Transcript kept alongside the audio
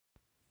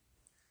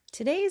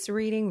Today's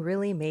reading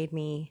really made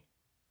me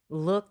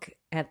look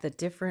at the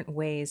different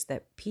ways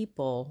that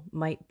people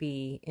might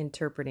be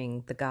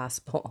interpreting the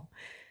gospel.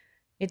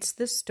 It's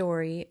the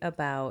story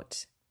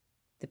about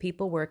the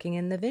people working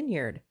in the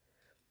vineyard.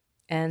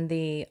 And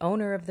the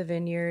owner of the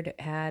vineyard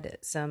had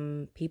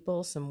some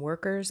people, some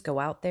workers, go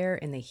out there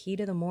in the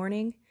heat of the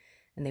morning,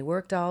 and they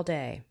worked all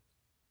day.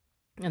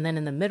 And then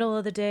in the middle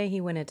of the day,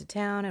 he went into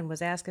town and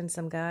was asking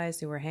some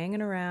guys who were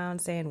hanging around,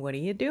 saying, "What are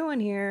you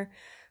doing here?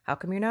 How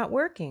come you're not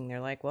working?"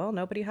 They're like, "Well,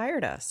 nobody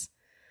hired us."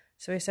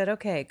 So he said,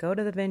 "Okay, go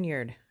to the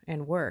vineyard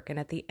and work." And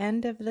at the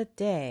end of the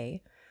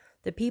day,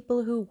 the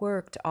people who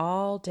worked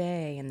all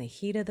day in the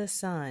heat of the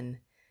sun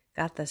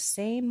got the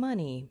same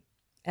money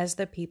as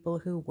the people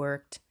who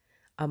worked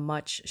a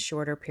much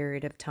shorter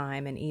period of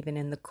time and even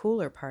in the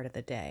cooler part of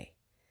the day.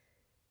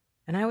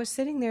 And I was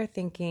sitting there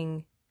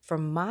thinking,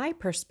 from my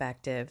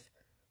perspective,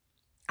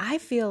 I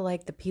feel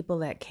like the people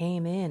that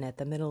came in at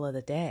the middle of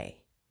the day.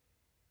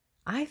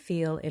 I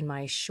feel in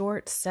my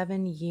short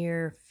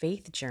 7-year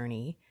faith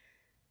journey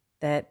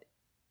that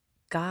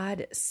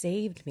God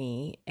saved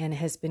me and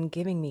has been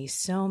giving me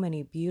so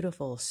many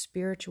beautiful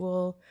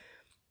spiritual,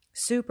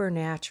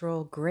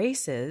 supernatural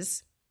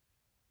graces.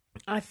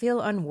 I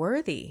feel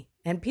unworthy.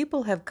 And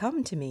people have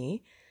come to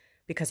me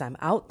because I'm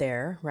out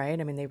there,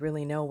 right? I mean, they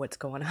really know what's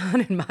going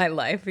on in my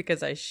life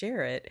because I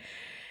share it,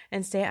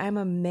 and say, "I'm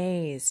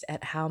amazed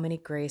at how many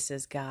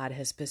graces God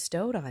has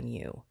bestowed on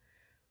you."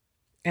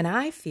 And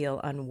I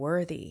feel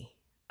unworthy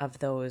of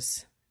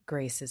those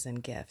graces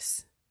and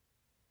gifts.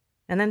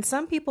 And then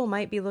some people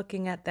might be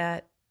looking at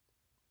that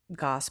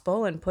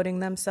gospel and putting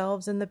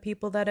themselves in the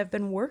people that have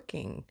been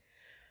working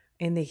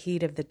in the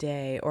heat of the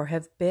day or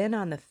have been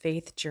on the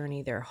faith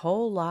journey their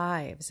whole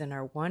lives and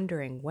are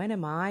wondering, when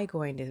am I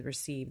going to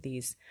receive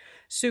these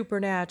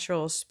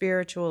supernatural,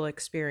 spiritual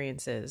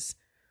experiences,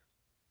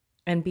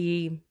 and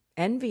be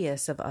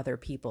envious of other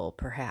people,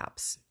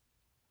 perhaps.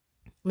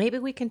 Maybe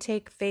we can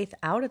take faith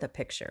out of the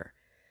picture.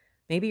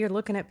 Maybe you're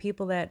looking at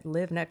people that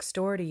live next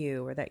door to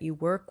you or that you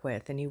work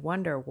with, and you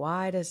wonder,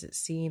 why does it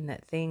seem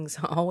that things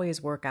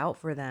always work out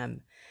for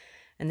them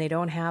and they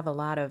don't have a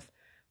lot of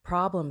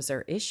problems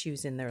or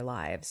issues in their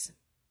lives?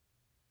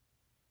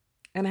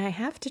 And I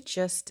have to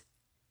just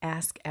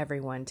ask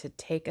everyone to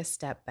take a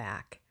step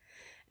back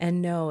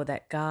and know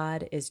that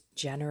God is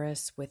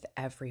generous with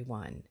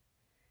everyone.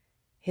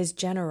 His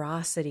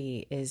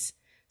generosity is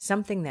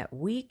something that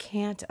we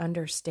can't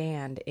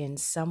understand in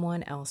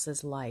someone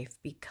else's life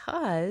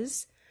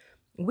because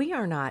we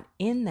are not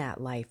in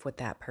that life with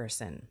that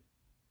person.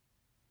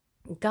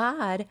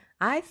 God,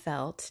 I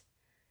felt,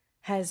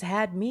 has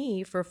had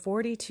me for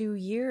 42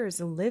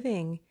 years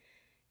living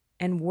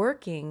and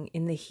working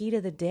in the heat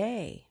of the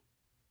day.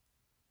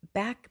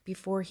 Back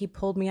before he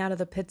pulled me out of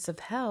the pits of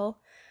hell,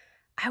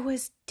 I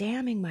was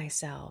damning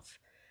myself.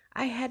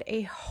 I had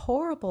a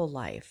horrible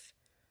life.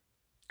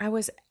 I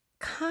was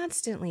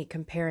constantly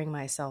comparing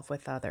myself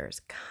with others,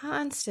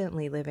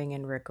 constantly living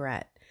in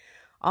regret,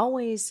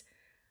 always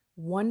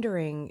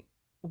wondering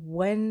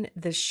when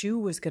the shoe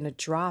was going to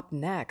drop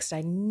next. I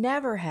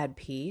never had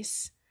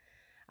peace.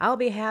 I'll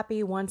be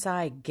happy once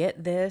I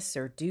get this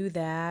or do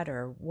that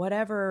or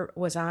whatever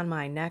was on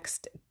my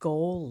next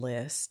goal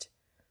list.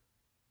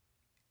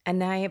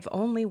 And I have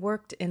only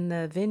worked in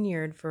the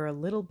vineyard for a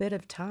little bit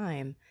of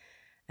time,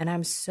 and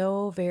I'm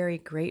so very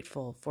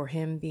grateful for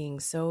him being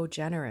so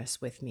generous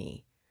with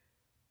me.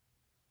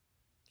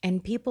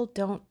 And people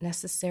don't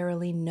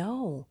necessarily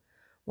know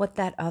what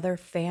that other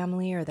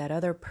family or that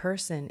other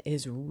person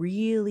is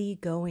really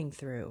going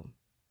through.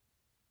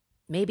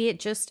 Maybe it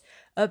just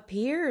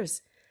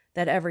appears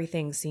that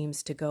everything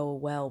seems to go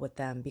well with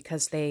them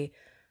because they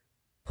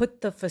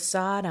put the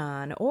facade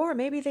on, or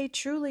maybe they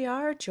truly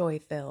are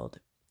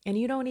joy-filled, and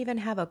you don't even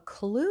have a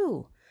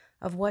clue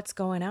of what's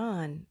going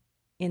on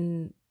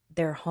in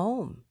their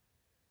home,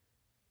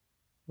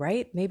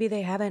 right? Maybe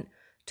they haven't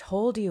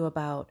told you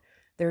about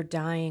their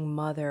dying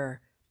mother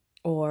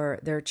or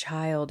their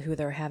child who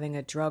they're having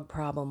a drug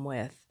problem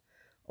with,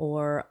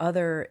 or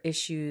other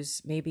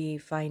issues. Maybe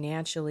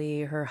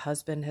financially, her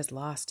husband has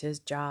lost his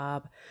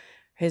job.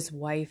 His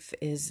wife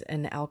is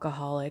an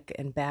alcoholic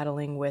and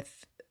battling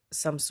with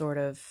some sort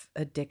of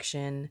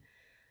addiction.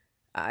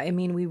 I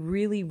mean, we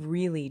really,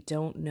 really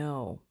don't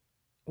know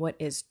what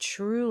is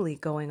truly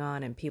going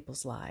on in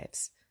people's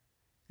lives.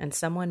 And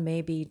someone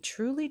may be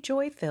truly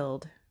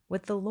joy-filled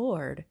with the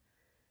Lord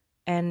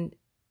and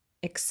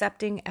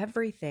accepting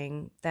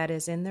everything that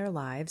is in their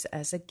lives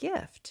as a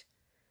gift.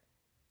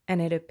 And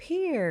it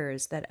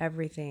appears that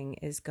everything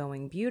is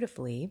going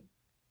beautifully.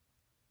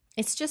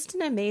 It's just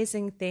an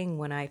amazing thing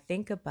when I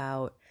think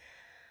about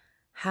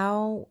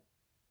how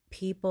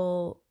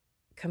people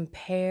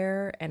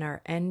compare and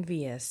are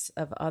envious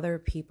of other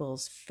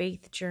people's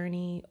faith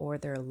journey or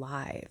their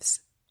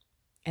lives.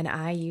 And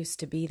I used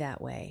to be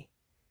that way.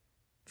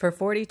 For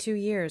 42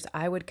 years,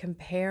 I would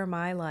compare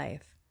my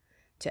life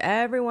to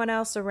everyone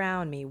else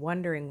around me,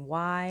 wondering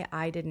why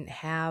I didn't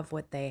have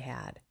what they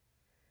had.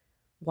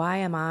 Why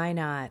am I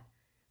not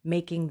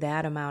making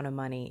that amount of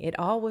money? It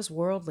all was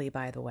worldly,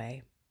 by the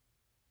way.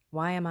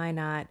 Why am I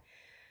not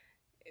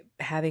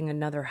having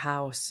another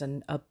house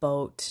and a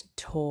boat,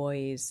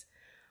 toys?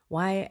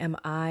 Why am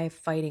I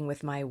fighting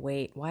with my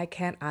weight? Why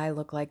can't I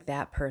look like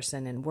that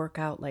person and work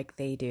out like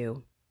they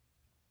do?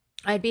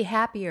 I'd be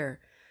happier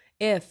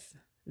if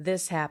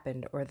this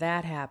happened or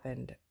that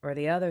happened or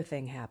the other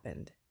thing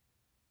happened.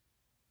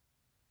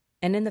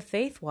 And in the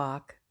faith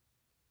walk,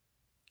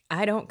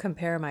 I don't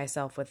compare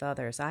myself with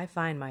others. I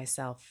find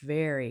myself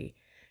very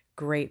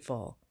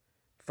grateful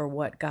for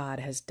what God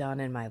has done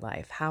in my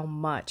life, how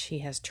much He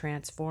has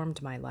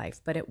transformed my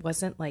life. But it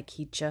wasn't like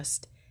He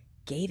just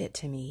gave it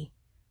to me.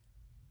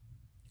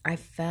 I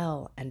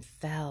fell and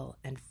fell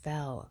and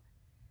fell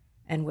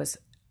and was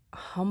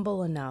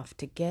humble enough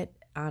to get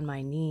on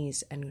my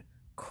knees and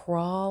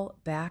crawl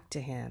back to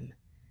Him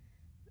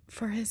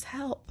for His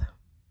help.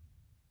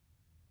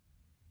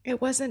 It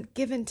wasn't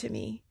given to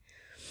me.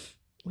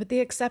 With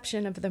the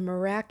exception of the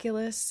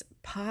miraculous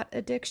pot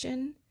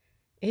addiction,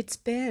 it's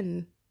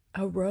been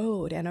a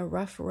road, and a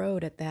rough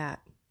road at that.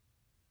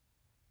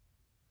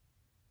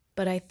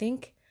 But I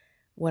think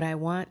what I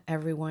want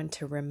everyone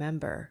to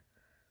remember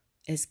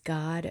is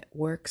God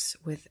works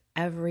with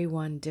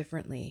everyone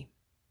differently,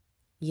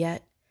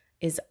 yet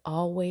is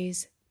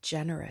always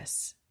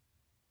generous.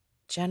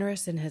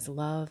 Generous in His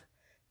love,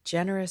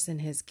 generous in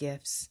His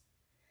gifts.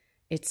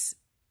 It's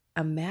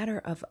a matter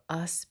of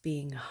us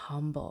being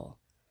humble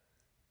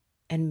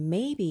and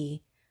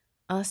maybe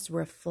us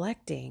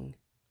reflecting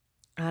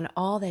on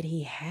all that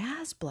He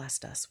has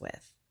blessed us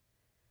with.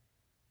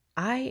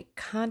 I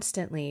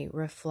constantly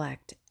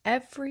reflect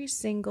every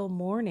single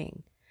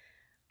morning.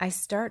 I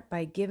start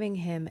by giving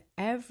Him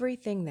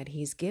everything that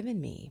He's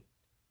given me.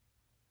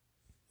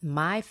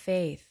 My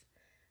faith,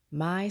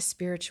 my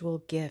spiritual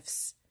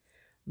gifts,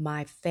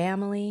 my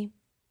family,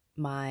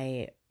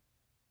 my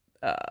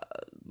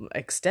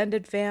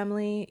extended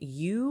family,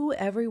 you,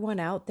 everyone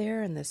out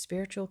there in the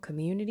spiritual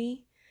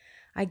community.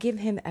 I give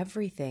Him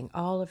everything,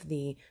 all of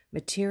the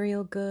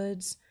material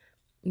goods,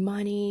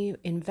 money,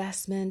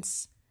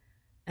 investments,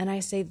 and I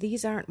say,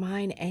 these aren't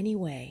mine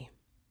anyway.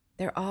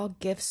 They're all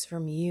gifts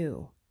from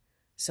you.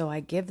 So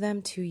I give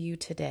them to you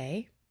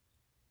today,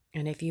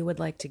 and if you would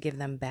like to give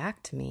them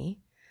back to me,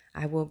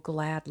 I will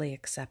gladly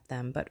accept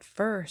them. But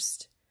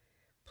first,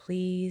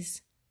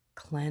 please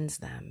cleanse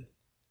them.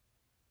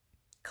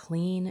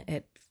 Clean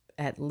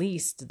at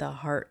least the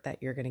heart that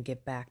you're going to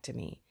give back to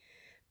me.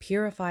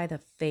 Purify the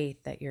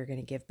faith that you're going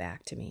to give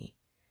back to me.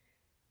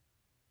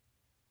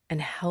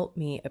 And help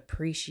me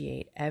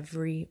appreciate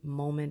every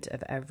moment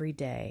of every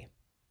day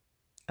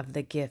of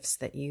the gifts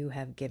that you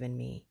have given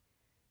me.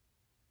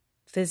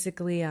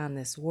 Physically on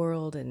this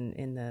world and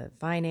in the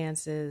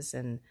finances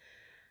and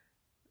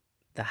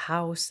the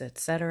house,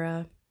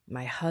 etc.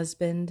 My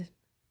husband,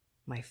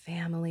 my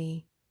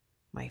family,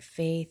 my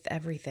faith,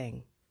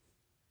 everything.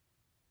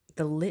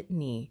 The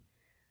litany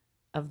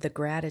of the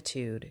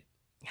gratitude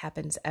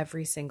happens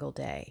every single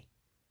day.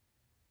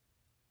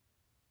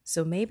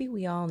 So maybe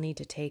we all need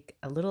to take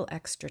a little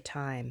extra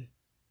time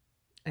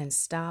and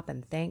stop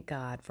and thank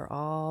God for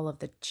all of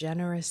the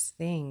generous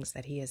things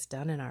that He has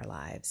done in our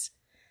lives,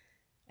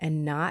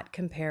 and not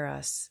compare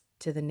us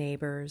to the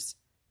neighbors,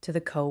 to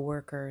the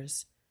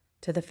coworkers,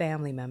 to the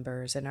family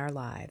members in our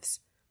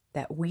lives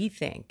that we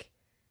think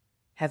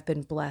have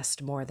been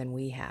blessed more than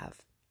we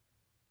have.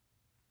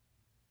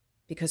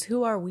 Because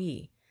who are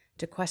we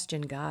to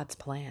question God's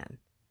plan?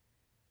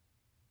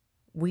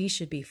 We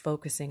should be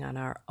focusing on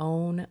our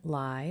own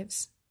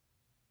lives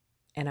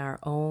and our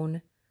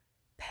own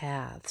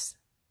paths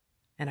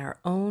and our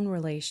own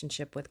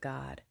relationship with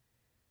God,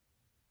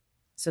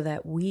 so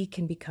that we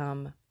can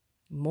become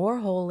more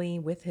holy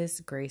with His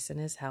grace and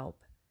His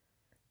help,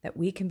 that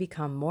we can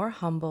become more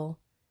humble,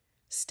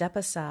 step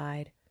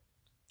aside,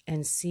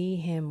 and see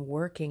Him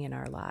working in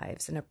our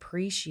lives and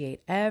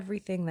appreciate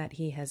everything that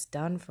He has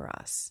done for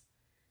us.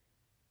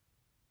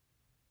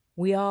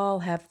 We all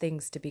have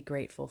things to be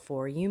grateful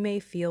for. You may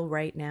feel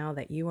right now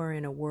that you are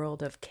in a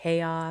world of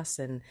chaos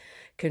and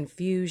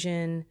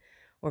confusion,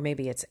 or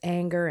maybe it's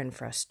anger and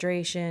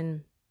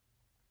frustration.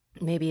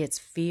 Maybe it's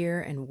fear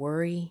and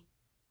worry.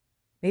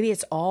 Maybe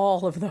it's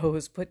all of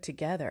those put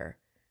together.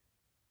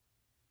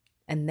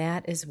 And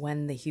that is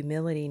when the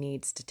humility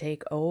needs to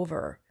take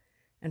over,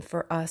 and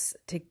for us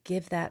to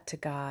give that to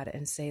God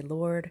and say,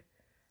 Lord,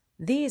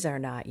 these are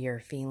not your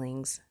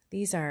feelings.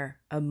 These are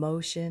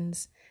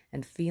emotions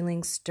and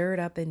feelings stirred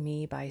up in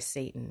me by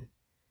Satan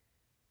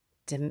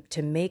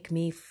to make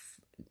me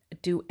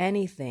do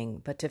anything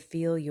but to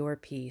feel your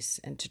peace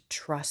and to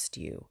trust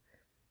you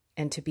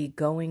and to be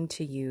going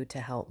to you to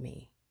help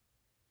me.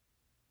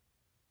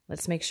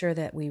 Let's make sure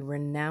that we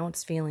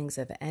renounce feelings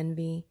of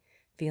envy,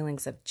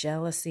 feelings of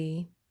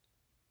jealousy,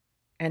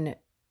 and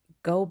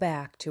go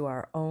back to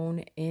our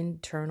own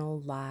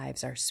internal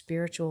lives, our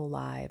spiritual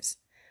lives,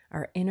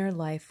 our inner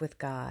life with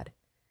God,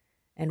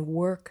 and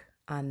work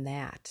on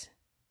that.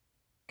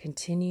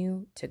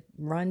 Continue to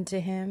run to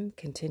Him,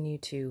 continue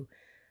to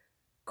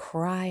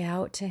cry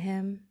out to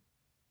Him.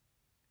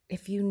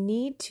 If you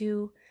need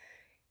to,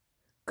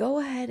 go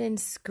ahead and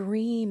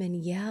scream and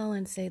yell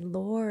and say,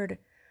 Lord,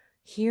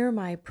 hear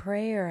my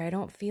prayer. I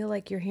don't feel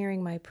like you're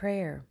hearing my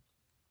prayer.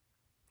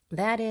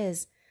 That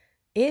is,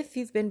 if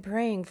you've been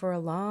praying for a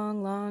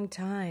long, long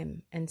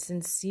time and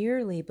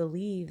sincerely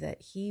believe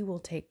that He will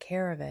take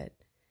care of it,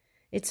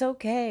 it's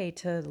okay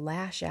to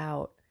lash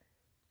out.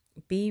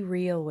 Be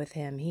real with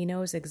Him. He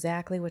knows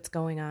exactly what's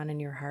going on in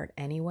your heart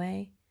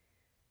anyway.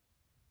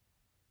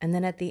 And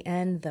then at the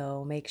end,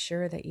 though, make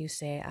sure that you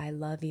say, I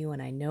love you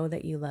and I know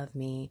that you love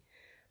me.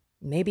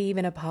 Maybe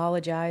even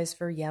apologize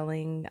for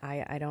yelling.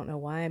 I don't know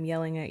why I'm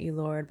yelling at you,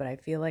 Lord, but I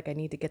feel like I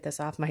need to get this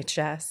off my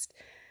chest.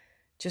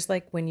 Just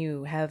like when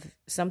you have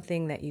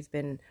something that you've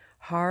been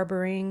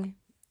harboring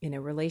in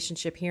a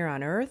relationship here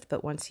on earth,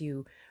 but once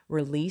you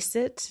release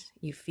it,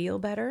 you feel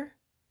better.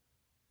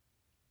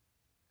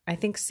 I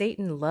think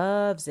Satan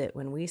loves it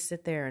when we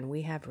sit there and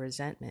we have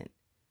resentment,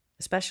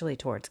 especially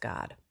towards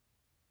God.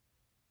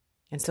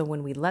 And so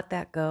when we let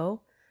that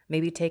go,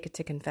 maybe take it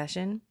to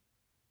confession,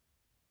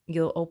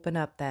 you'll open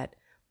up that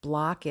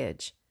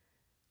blockage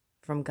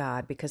from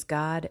God, because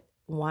God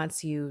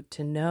wants you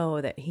to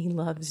know that He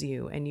loves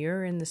you and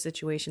you're in the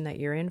situation that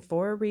you're in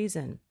for a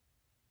reason.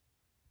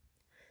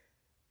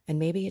 And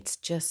maybe it's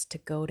just to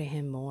go to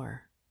Him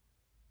more.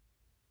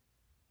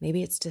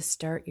 Maybe it's to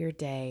start your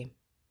day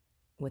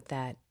with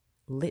that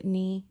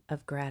litany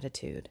of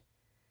gratitude.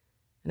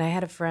 And I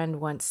had a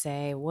friend once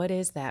say, what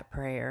is that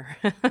prayer?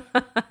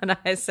 And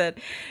I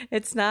said,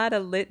 it's not a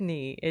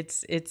litany.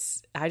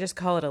 I just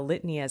call it a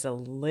litany as a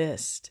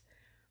list.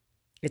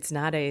 It's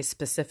not a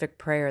specific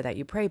prayer that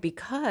you pray,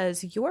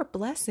 because your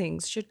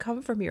blessings should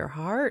come from your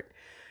heart.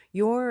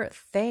 Your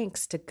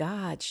thanks to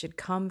God should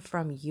come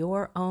from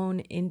your own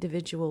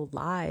individual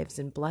lives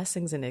and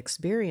blessings and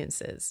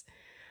experiences.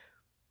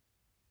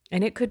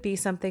 And it could be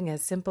something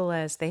as simple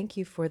as, thank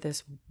you for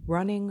this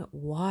running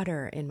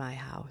water in my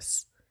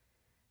house.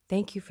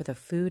 Thank you for the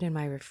food in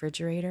my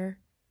refrigerator.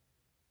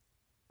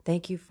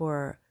 Thank you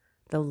for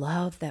the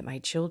love that my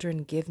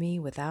children give me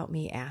without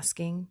me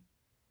asking.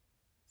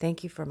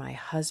 Thank you for my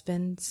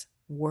husband's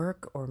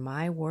work or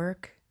my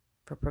work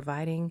for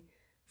providing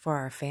for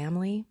our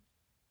family.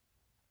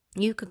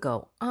 You could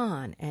go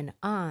on and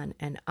on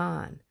and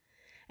on.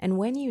 And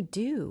when you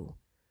do,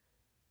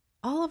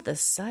 all of a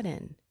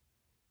sudden,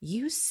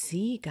 you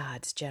see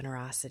God's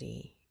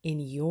generosity in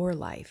your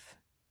life.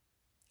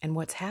 And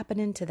what's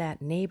happening to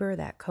that neighbor,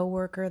 that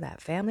coworker,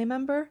 that family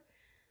member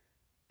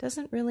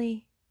doesn't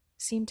really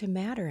seem to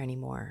matter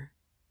anymore.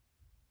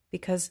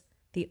 Because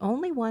the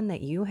only one that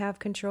you have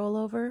control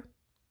over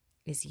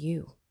is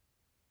you.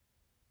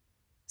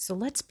 So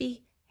let's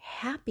be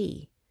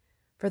happy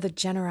for the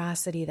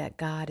generosity that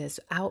God is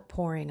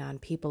outpouring on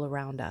people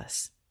around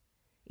us.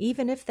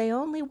 Even if they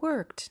only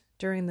worked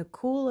during the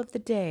cool of the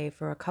day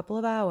for a couple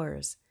of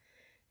hours,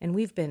 and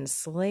we've been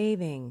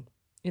slaving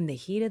in the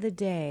heat of the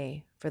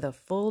day for the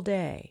full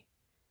day,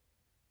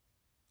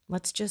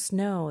 let's just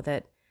know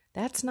that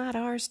that's not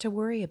ours to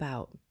worry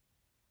about.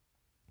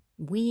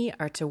 We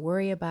are to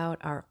worry about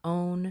our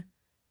own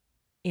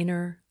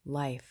inner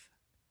life,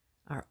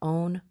 our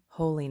own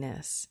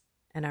holiness,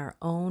 and our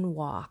own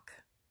walk,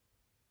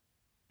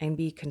 and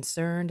be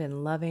concerned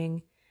and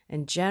loving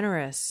and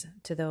generous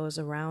to those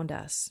around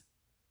us.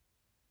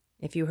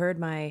 If you heard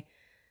my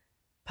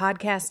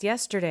podcast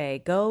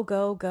yesterday, go,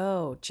 go,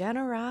 go,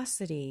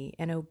 generosity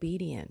and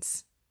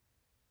obedience.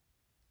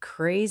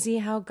 Crazy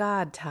how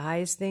God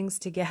ties things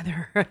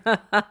together.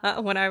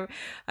 When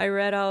I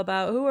read all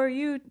about who are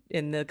you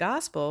in the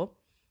gospel,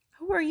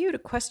 who are you to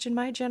question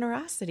my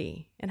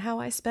generosity and how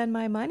I spend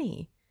my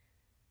money?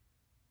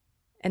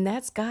 And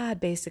that's God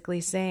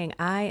basically saying,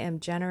 I am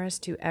generous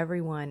to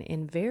everyone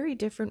in very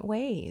different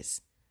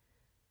ways.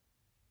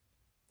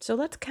 So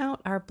let's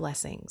count our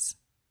blessings.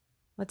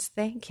 Let's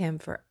thank Him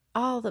for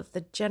all of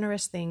the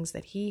generous things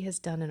that He has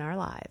done in our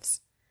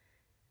lives,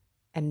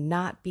 and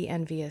not be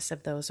envious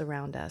of those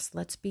around us.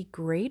 Let's be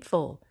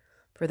grateful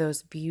for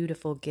those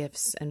beautiful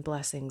gifts and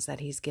blessings that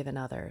He's given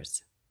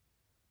others.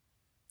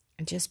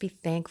 And just be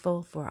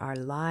thankful for our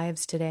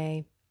lives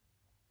today.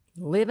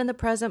 Live in the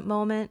present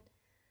moment.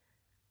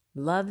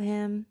 Love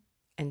Him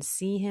and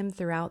see Him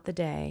throughout the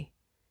day.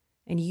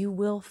 And you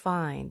will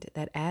find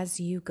that as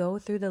you go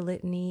through the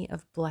litany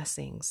of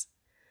blessings,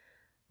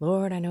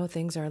 Lord, I know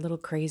things are a little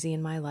crazy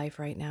in my life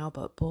right now,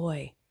 but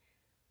boy,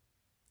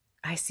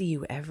 I see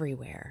you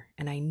everywhere,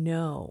 and I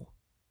know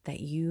that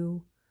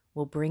you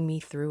will bring me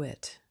through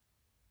it,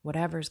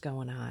 whatever's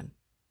going on.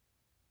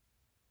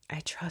 I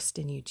trust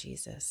in you,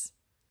 Jesus.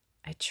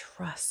 I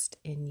trust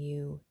in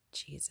you,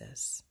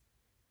 Jesus.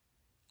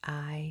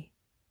 I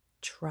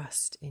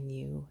trust in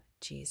you,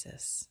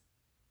 Jesus.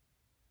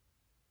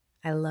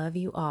 I love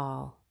you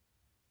all.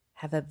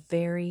 Have a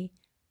very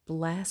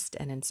blessed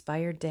and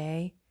inspired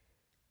day.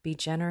 Be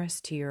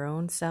generous to your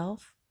own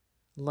self.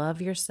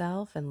 Love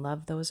yourself and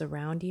love those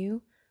around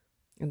you.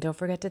 And don't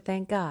forget to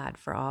thank God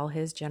for all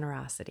His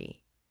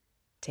generosity.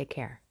 Take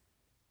care.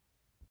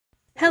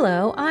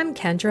 Hello, I'm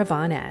Kendra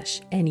Von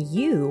Esch, and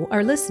you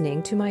are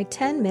listening to my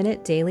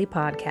 10-minute daily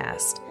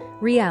podcast,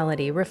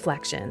 Reality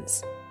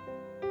Reflections.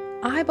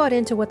 I bought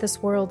into what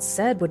this world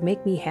said would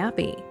make me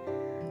happy.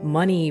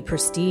 money,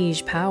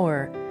 prestige,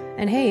 power.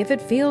 And hey, if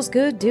it feels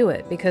good, do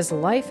it, because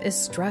life is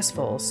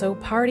stressful, so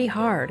party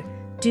hard.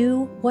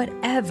 Do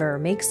whatever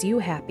makes you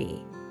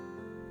happy.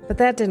 But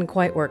that didn't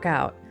quite work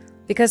out,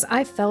 because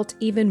I felt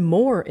even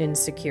more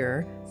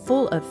insecure,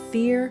 full of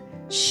fear,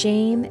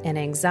 shame, and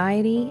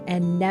anxiety,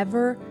 and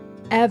never,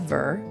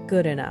 ever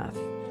good enough.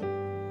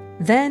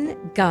 Then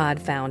God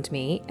found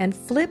me and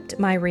flipped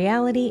my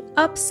reality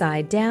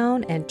upside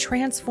down and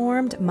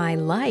transformed my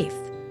life.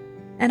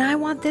 And I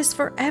want this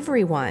for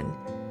everyone.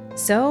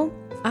 So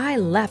I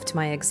left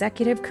my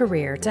executive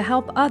career to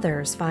help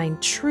others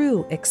find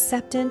true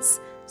acceptance,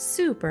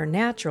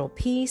 supernatural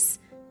peace,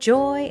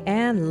 joy,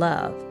 and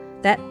love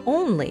that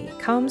only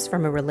comes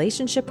from a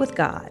relationship with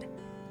God.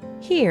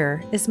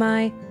 Here is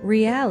my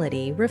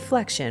reality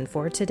reflection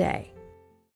for today.